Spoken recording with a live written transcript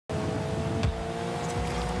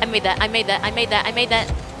I made that. I made that. I made that. I made that.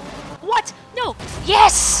 What? No.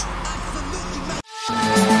 Yes!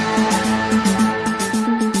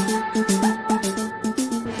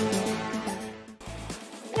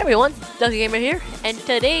 Hey everyone, Ducky Gamer here, and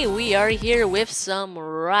today we are here with some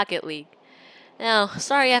Rocket League. Now,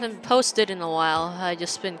 sorry I haven't posted in a while. I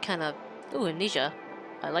just been kind of... Ooh, Amnesia.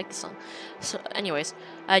 I like the song. So, anyways,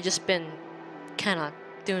 I just been kind of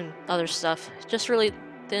doing other stuff. Just really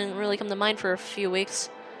didn't really come to mind for a few weeks.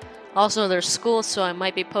 Also, there's school, so I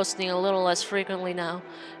might be posting a little less frequently now.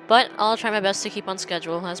 But I'll try my best to keep on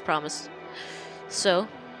schedule, as promised. So,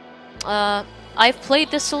 I've played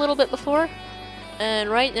this a little bit before. And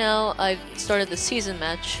right now, I've started the season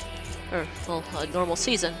match. Or, well, a normal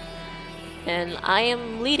season. And I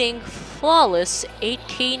am leading flawless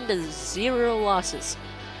 18-0 losses.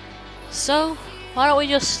 So, why don't we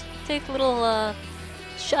just take a little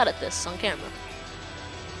shot at this on camera.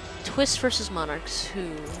 Twist versus Monarchs, who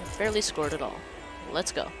barely scored at all.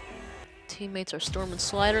 Let's go. Teammates are Storm and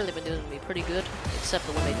Slider. They've been doing me pretty good, except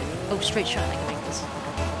for when they did. Oh, straight shot. I can make this.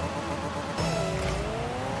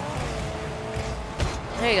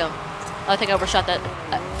 There you go. I think I overshot that.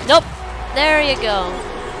 Nope. There you go.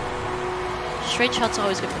 Straight shot's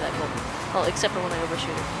always good for that goal. Well, except for when I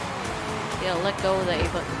overshoot it. Yeah, let go of the A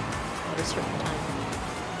button at a certain time.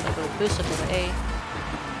 I go to boost, I go to A.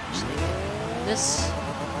 Just leave this.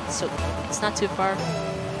 So it's not too far,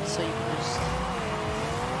 so you can just...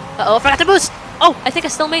 Uh-oh, I forgot to boost! Oh, I think I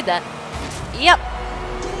still made that. Yep!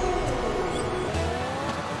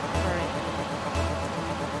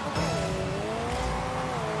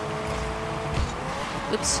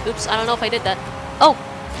 Alright. Oops, I don't know if I did that. Oh!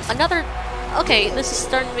 Another... Okay, this is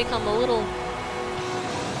starting to become a little...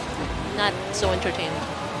 not so entertaining.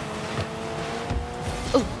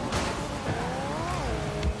 Ooh!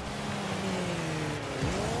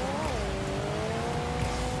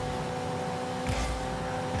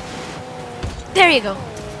 There you go.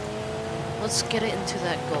 Let's get it into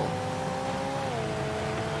that goal.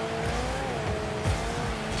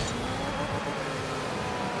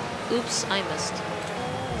 Oops, I missed.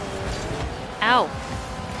 Ow.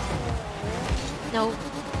 No.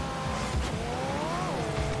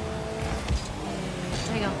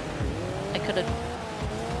 There you go. I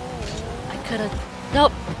could've.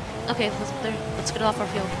 Nope. Okay, let's get off our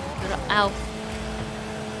field. Ow.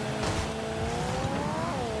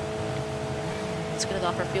 Let's get it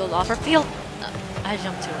off our field. Off our field! I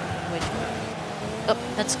jumped to it. Way too early. Oh,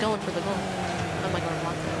 that's going for the goal. Oh my god,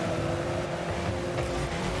 block that.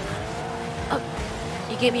 Oh,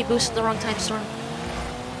 you gave me a boost at the wrong time, Storm.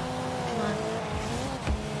 Come on.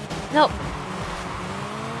 No!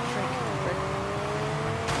 Frick.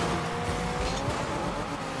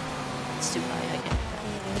 It's too high, I can't.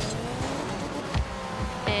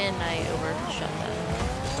 And I overshot that.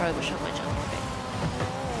 Or I overshot my jump, okay.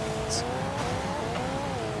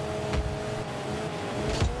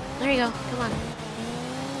 There you go, come on.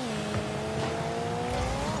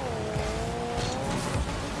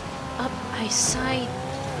 Up, I side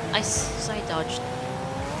dodged.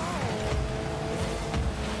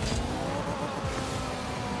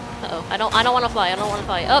 Uh-oh, I don't wanna fly,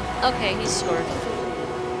 Oh, okay, he scored.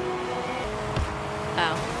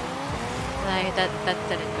 Ow. That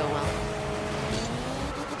didn't go well.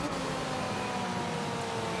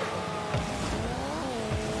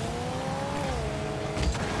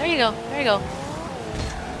 There you go. There you go.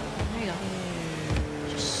 There you go.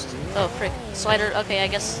 Just... Oh, frick. Slider. Okay, I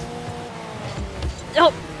guess...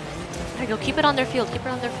 Nope! There you go. Keep it on their field. Keep it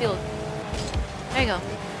on their field. There you go.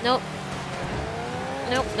 Nope.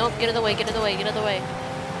 Nope. Nope. Get it away. Get it away. Get it away.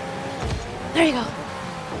 There you go.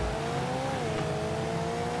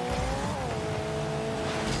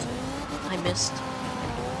 I missed.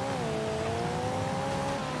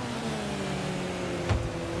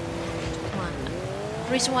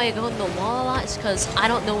 The reason why I go in the wall a lot is because I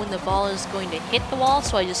don't know when the ball is going to hit the wall,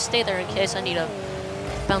 so I just stay there in case I need to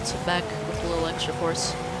bounce it back with a little extra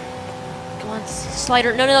force. Come on,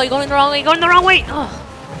 Slider. No, you're going the wrong way. You're going the wrong way. Oh,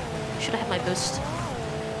 should have had my boost.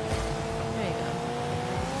 There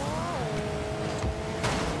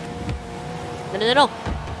you go. No.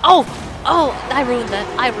 Oh, I ruined that.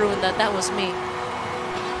 That was me.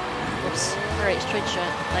 Oops. All right, straight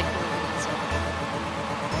shot. Like.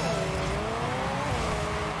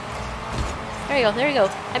 There you go.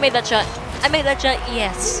 I made that shot.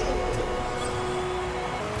 Yes.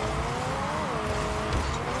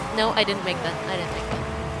 No, I didn't make that.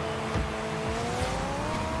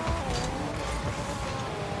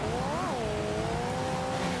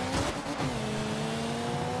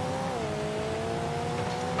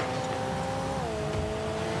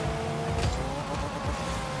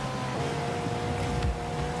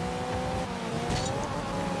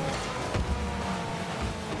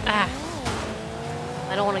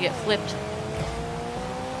 want to get flipped.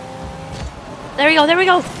 There we go, there we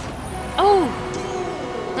go! Oh!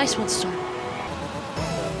 Nice one, Storm.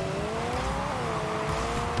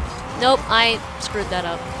 Nope, I screwed that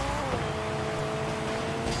up.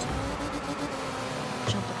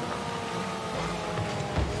 Jump up.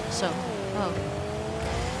 So, oh.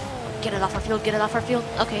 Get it off our field, get it off our field.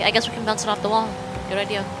 Okay, I guess we can bounce it off the wall. Good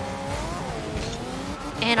idea.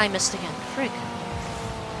 And I missed again. Frig.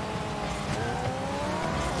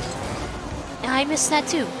 And I missed that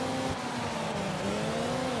too.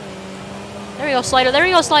 There we go, Slider. There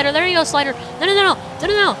we go, Slider. There you go, Slider. No, no, no, no. No,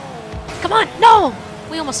 no, no. Come on. No!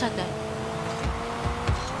 We almost had that.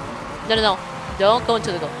 No, no, no. Don't go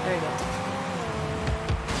into the goal. There you go.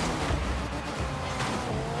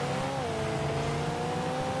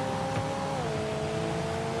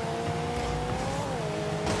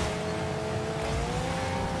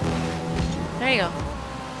 There you go.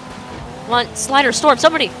 Come on, Slider, Storm,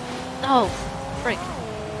 somebody! Oh, frick.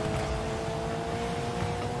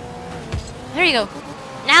 There you go.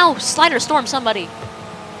 Now, Slider, Storm, somebody.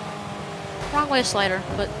 Wrong way, Slider,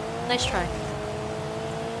 but nice try.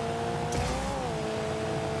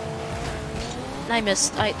 I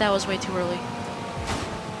missed. That was way too early.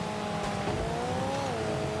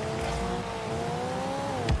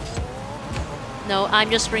 No, I'm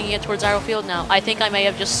just bringing it towards Arrow Field now. I think I may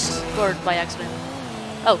have just scored by accident.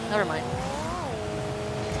 Oh, never mind.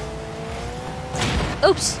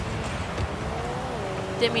 Oops!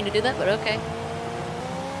 Didn't mean to do that, but okay.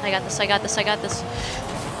 I got this, I got this, I got this.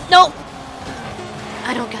 No!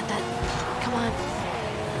 I don't got that. Come on.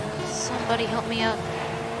 Somebody help me out.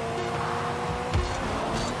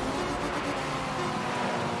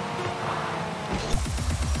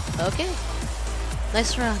 Okay.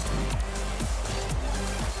 Nice round.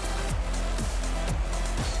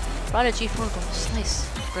 Prodigy 4 goals. Nice.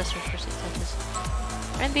 Rest first touches.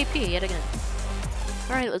 MVP yet again.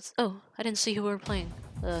 Alright, let's. Oh, I didn't see who we were playing.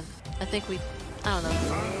 I think we. I don't know.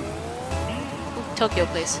 Ooh, Tokyo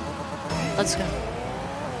place. Let's go.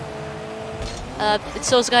 It's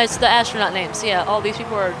those guys, the astronaut names. Yeah, all these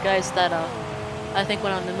people are guys that, I think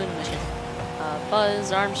went on the moon mission.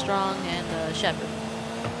 Buzz, Armstrong, and, Shepard.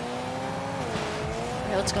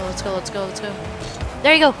 Alright, let's go, let's go, let's go, let's go.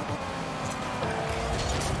 There you go!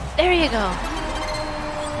 There you go!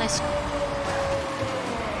 Nice.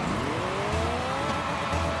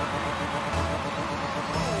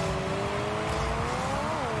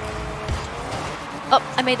 Oh,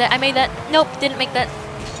 I made that, I made that. Nope, didn't make that.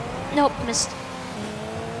 Nope, missed.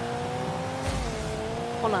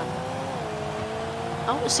 Hold on.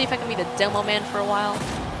 I want to see if I can be the demo man for a while.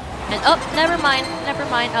 And oh, never mind, never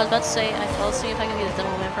mind. I was about to say, I'll see if I can be the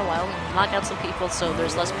demo man for a while and knock out some people so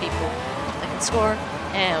there's less people that can score.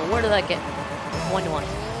 And where did I get? 1-1.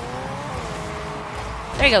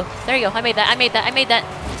 There you go, there you go. I made that, I made that, I made that.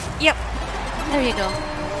 Yep. There you go.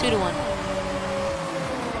 2-1.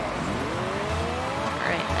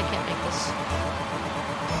 Alright, I can't make this.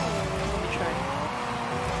 Let me try.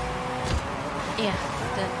 Yeah,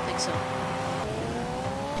 didn't think so.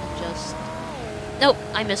 Just... Nope,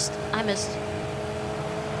 I missed. I missed.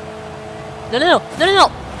 No, no, no, no, no, no!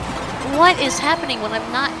 What is happening when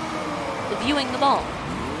I'm not viewing the ball?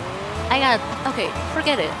 I gotta... Okay,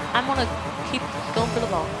 forget it. I'm gonna keep going for the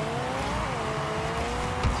ball.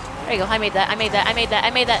 There you go, I made that, I made that, I made that, I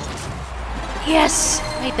made that! Yes!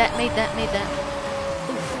 Made that, made that, made that.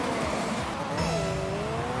 Oof.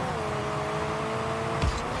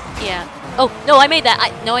 Yeah. Oh, no, I made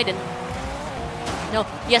that! No, I didn't. No,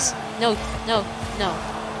 yes, no, no, no.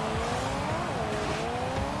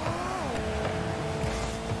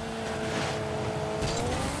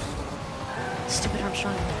 Stupid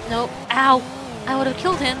Armstrong. No. Ow! I would have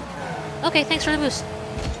killed him. Okay, thanks for the boost.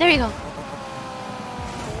 There you go.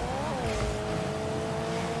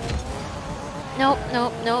 Nope,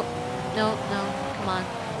 nope, nope. No, no. Come on.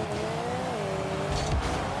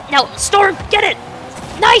 No! Storm! Get it!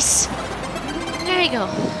 Nice! There you go.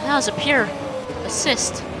 That was a pure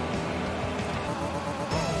assist.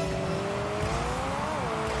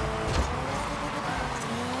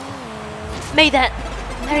 Made that.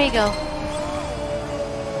 There you go.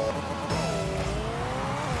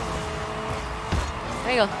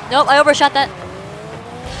 There you go. Nope, I overshot that.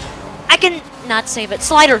 I can not save it.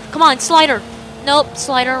 Slider, come on, Slider. Nope,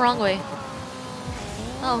 Slider, wrong way.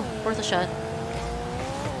 Oh, worth a shot.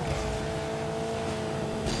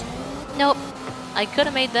 Nope. I could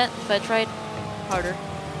have made that if I tried harder.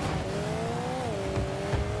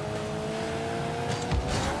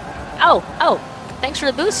 Oh, oh, thanks for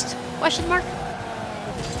the boost? Question mark?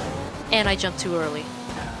 And I jumped too early.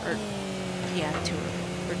 Or, yeah, too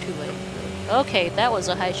early. Or too late. Okay, that was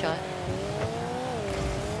a high shot.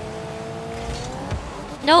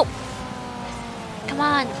 Nope. Come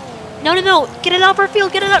on. No, no, no. Get it off our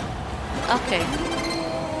field. Get it up. Okay.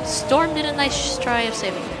 Storm did a nice try of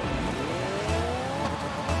saving it.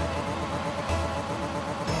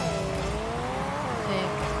 Okay.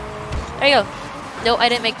 There you go. No, I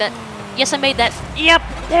didn't make that. Yes, I made that. Yep.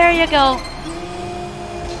 There you go.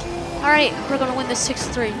 Alright, we're gonna win this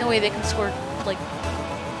 6-3. No way they can score, like,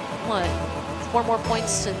 what? 4 more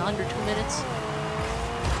points in under 2 minutes?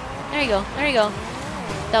 There you go. There you go.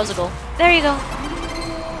 That was a goal. There you go.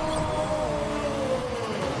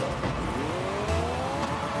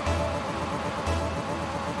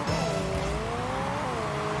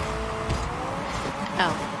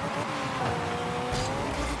 Ow.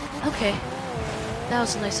 Okay. That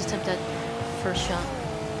was a nice attempt at first shot.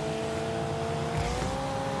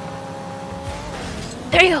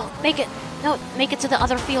 There you go! Make it! No, make it to the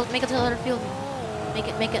other field. Make it to the other field. Make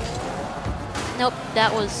it, make it. Nope,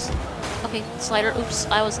 that was... Okay, slider. Oops,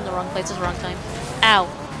 I was in the wrong place at the wrong time. Ow.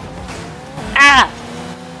 Ah!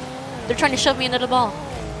 They're trying to shove me into the ball.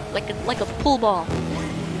 Like a pool ball.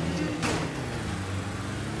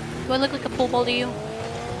 Do I look like a pool ball to you?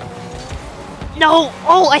 No!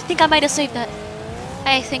 Oh, I think I might have saved that.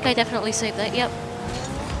 I think I definitely saved that, yep.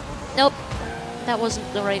 Nope. That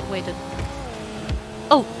wasn't the right way to...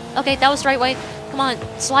 Oh, okay, that was the right way. Come on,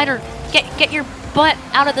 slider. Get your butt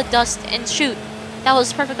out of the dust and shoot. That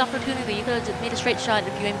was a perfect opportunity. You could have made a straight shot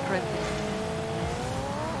if you aimed correctly.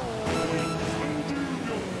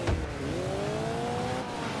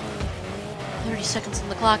 Seconds on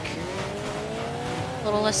the clock. A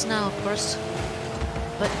little less now, of course.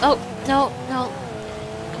 But, oh, no, no.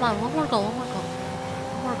 Come on, one more goal, one more goal.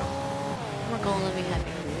 One more goal. One more goal and I'll be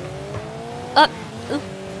happy. Oop.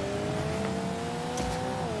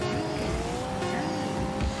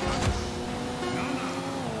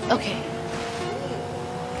 Okay.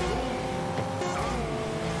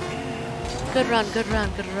 Good round, good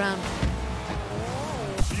round, good round.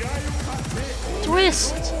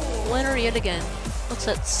 Twist! Winner yet again. What's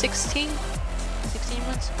that, 16? 16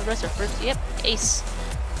 wins? The rest are first. Yep, ace.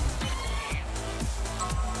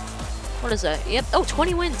 What is that? Yep, oh,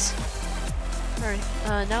 20 wins! Alright,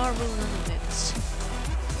 now we're moving on to the mix.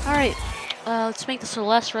 Alright, let's make this the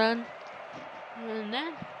last run. And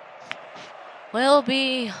then we'll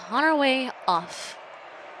be on our way off.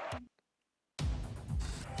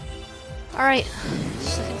 Alright,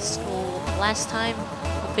 so I think this is the last time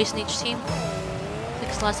we're facing each team. I think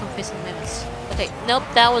it's the last time we're facing the Mammoths. Okay, nope,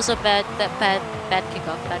 that was a bad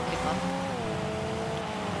kickoff, bad kickoff.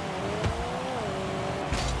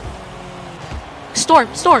 Storm,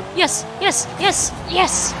 yes, yes, yes,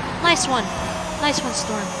 yes! Nice one,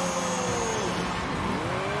 Storm.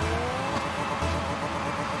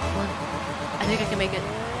 Come on. I think I can make it.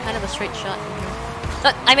 Kind of a straight shot from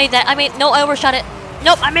here. I made that, no, I overshot it.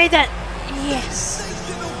 Nope, I made that! Yes!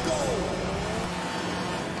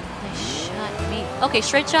 Nice shot, me. Okay,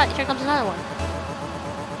 straight shot, here comes another one.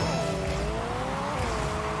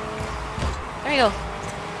 There you go.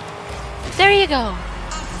 There you go!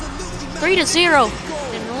 3-0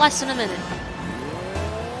 in less than a minute.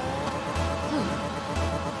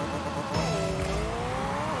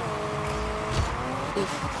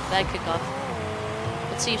 Oof, bad kickoff.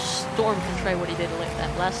 Let's see if Storm can try what he did like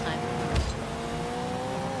that last time.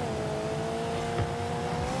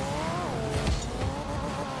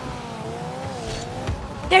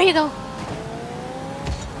 There you go!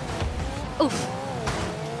 Oof.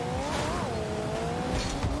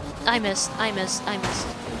 I missed.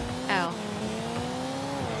 Ow.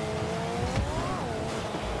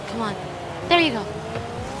 Come on. There you go.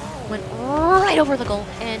 Went right over the goal,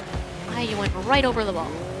 and I went right over the ball.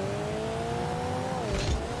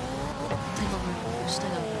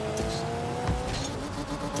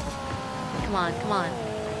 Come on.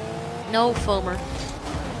 No foamer.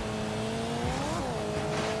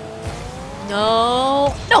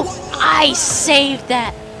 No! I saved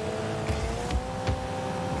that!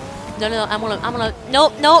 No, I'm gonna,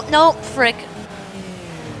 no, frick.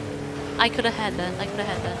 I could have had that,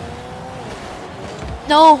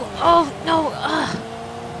 No! Oh, no! Ugh.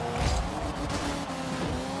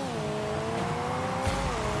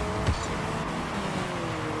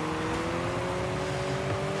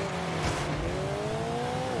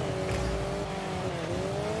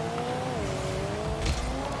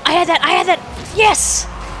 I had that! Yes!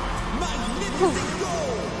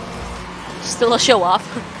 Still a show off.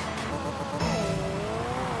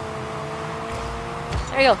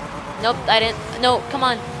 There you go. Nope, I didn't. No, come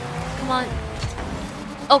on.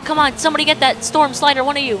 Oh, come on. Somebody get that Storm slider,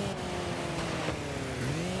 one of you.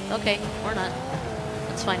 Okay, or not.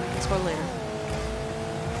 That's fine, we can score later.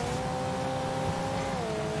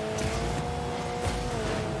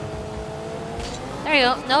 There you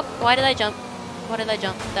go. Nope. Why did I jump? Why did I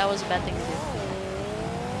jump? That was a bad thing to do.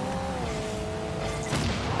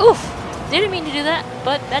 Oof! Didn't mean to do that,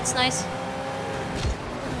 but that's nice.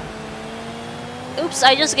 Oops,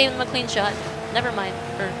 I just gave him a clean shot. Never mind.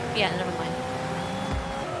 Yeah, never mind.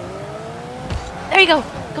 There you go!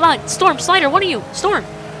 Come on! Storm! Slider! One of you! Storm!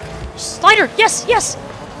 Slider! Yes! Yes!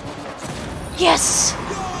 Yes!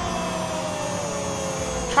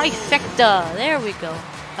 Trifecta! There we go.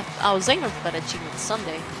 I was aiming for that achievement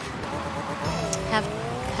someday.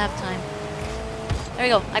 Halftime. There we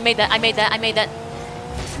go. I made that. I made that. I made that.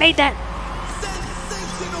 Made that!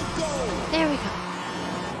 There we go.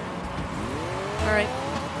 Alright.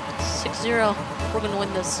 6-0. We're gonna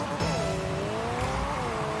win this.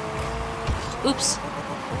 Oops.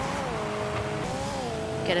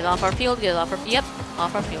 Get it off our field. Get it off our... Yep.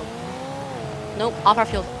 Off our field. Nope. Off our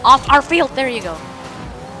field. Off our field! There you go.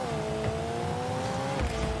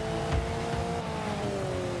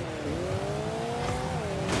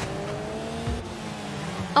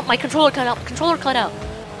 Oh, my controller cut out. Controller cut out.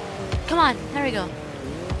 Come on. There we go.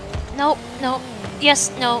 Nope. Nope. Yes.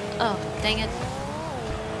 No. Oh, dang it.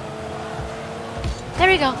 There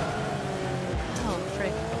we go. Oh,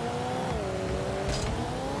 frick.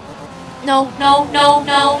 No. No. No.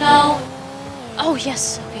 No. No. Oh,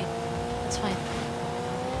 yes. Okay. That's fine.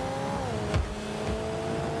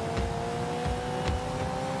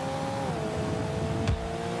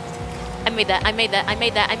 I made that. I made that. I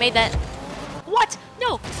made that. I made that. What?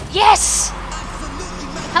 No! Yes!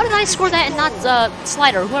 How did I score that and not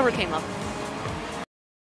Slider, whoever came up?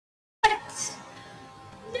 What?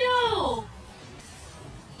 No!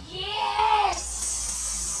 Yes!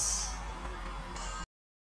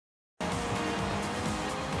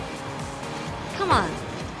 Come on.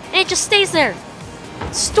 And it just stays there.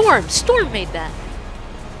 Storm! Storm made that.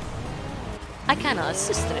 I kinda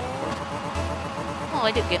assisted it. Oh,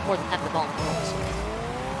 I did get more than half the ball in the goal, so.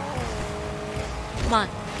 Come on.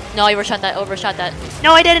 No, I overshot that, overshot that.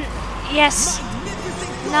 No, I didn't! Yes!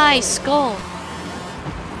 Nice goal!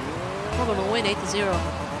 We're gonna win 8-0.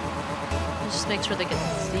 Let's just make sure they get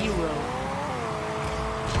 0.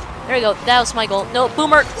 There we go, that was my goal. No,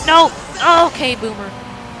 Boomer! No! Okay, Boomer.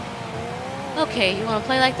 Okay, you wanna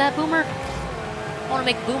play like that, Boomer? I wanna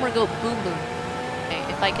make Boomer go boom boom. Okay,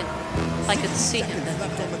 if I could see him then.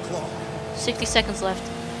 60 seconds left.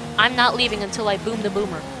 I'm not leaving until I boom the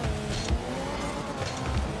Boomer.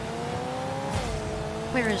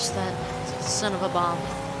 Where is that son of a bomb?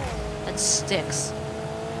 That sticks.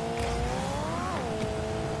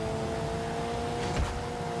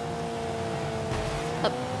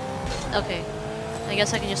 Okay. I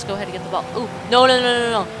guess I can just go ahead and get the ball. Ooh, no, no, no,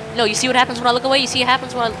 no, no. No, you see what happens when I look away? You see what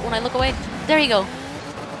happens when I look away? There you go.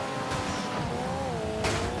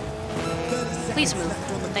 Please move.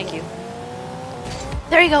 Thank you.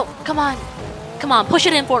 There you go. Come on. Come on, push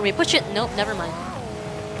it in for me. Push it. Nope, never mind.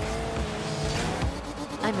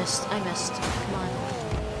 I missed. I missed. Come on.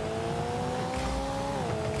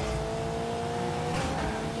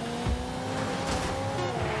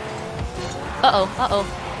 Uh-oh. Uh-oh.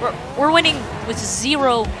 We're winning with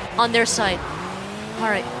 0 on their side.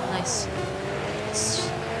 Alright, nice.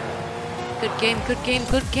 Good game, good game,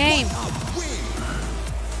 good game.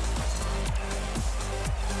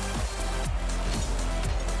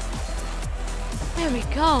 There we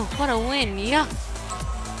go. What a win. Yeah.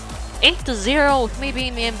 8-0 with me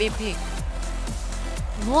being the MVP.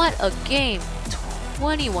 What a game.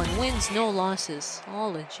 21 wins, no losses.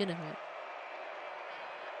 All legitimate.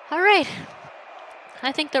 Alright.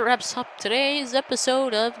 I think that wraps up today's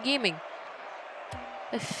episode of gaming.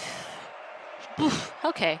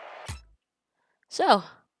 Okay. So.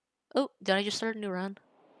 Oh, did I just start a new round?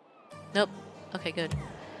 Nope. Okay, good.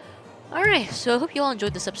 Alright, so I hope you all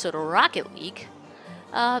enjoyed this episode of Rocket League.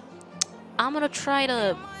 I'm gonna try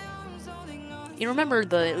to... You remember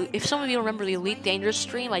if some of you remember the Elite Dangerous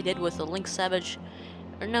stream I did with the Link Savage,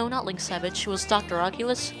 or no, not Link Savage, it was Dr.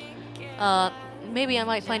 Oculus. Maybe I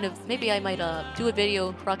might do a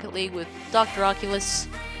video Rocket League with Dr. Oculus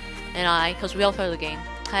and I, because we all play the game.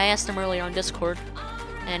 I asked him earlier on Discord,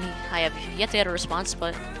 and I have yet to get a response.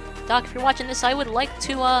 But Doc, if you're watching this, I would like to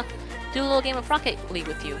do a little game of Rocket League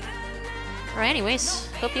with you. Alright,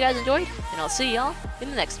 anyways, hope you guys enjoyed, and I'll see y'all in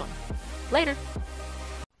the next one. Later.